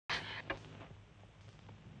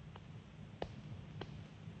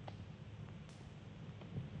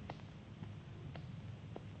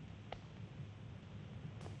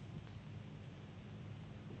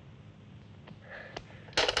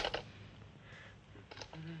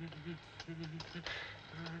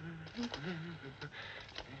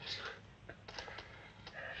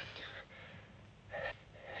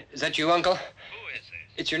Is that you, Uncle? Who is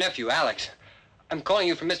this? It's your nephew, Alex. I'm calling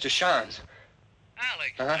you from Mr. Sean's.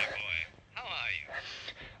 Alex, my boy. How are you?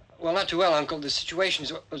 Well, not too well, Uncle. The situation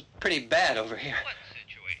was pretty bad over here. What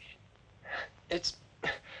situation? It's...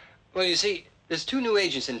 Well, you see, there's 2 new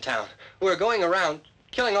agents in town who are going around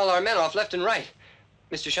killing all our men off left and right.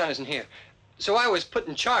 Mr. Sean isn't here. So I was put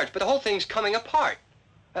in charge, but the whole thing's coming apart.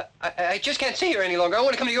 I just can't stay here any longer. I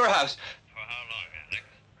want to come to your house. For how long,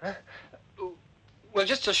 Alex? Huh? Well,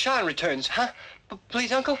 just till Sean returns, huh?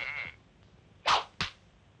 Please, Uncle?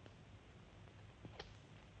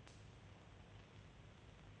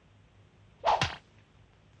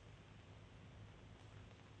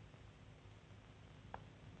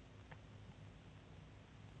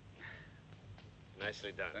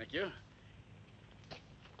 Nicely done. Thank you.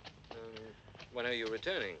 When are you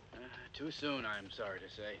returning? Too soon, I'm sorry to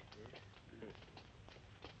say.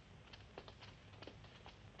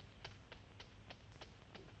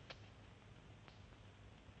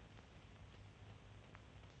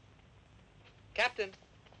 Captain.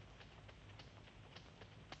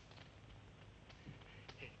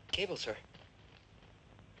 Cable, sir.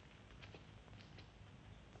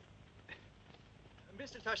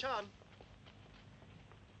 Mr. Tashan.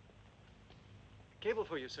 Cable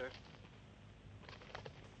for you, sir.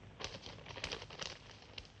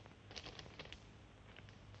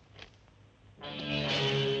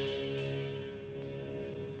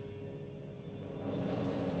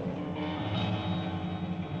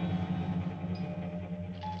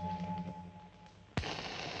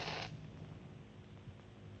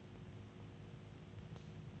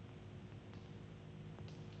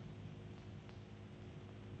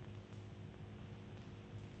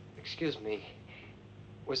 Excuse me.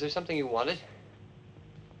 Was there something you wanted?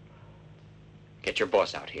 Get your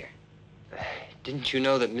boss out here. Didn't you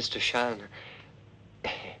know that Mr. Shan...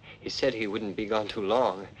 He said he wouldn't be gone too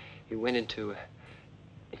long. He went into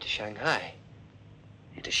Shanghai.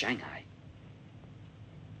 Into Shanghai?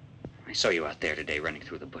 I saw you out there today running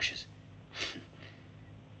through the bushes.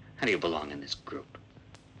 How do you belong in this group?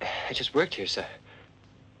 I just worked here, sir.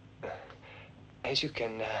 As you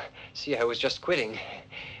can see, I was just quitting.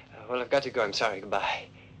 Well, I've got to go. I'm sorry. Goodbye.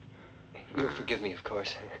 You'll forgive me, of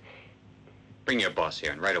course. Bring your boss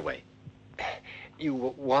here, and right away. You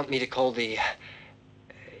want me to call the...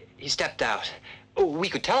 He stepped out. Oh, we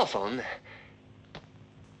could telephone.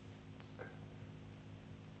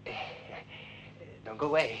 Don't go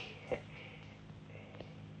away.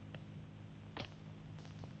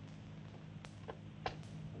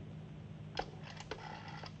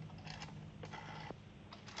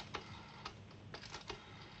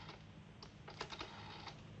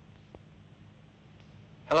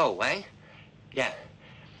 Hello, Wang? Yeah.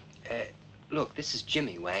 Look, this is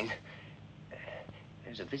Jimmy, Wang.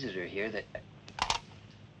 There's a visitor here that...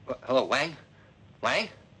 hello, Wang? Wang?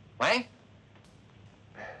 Wang?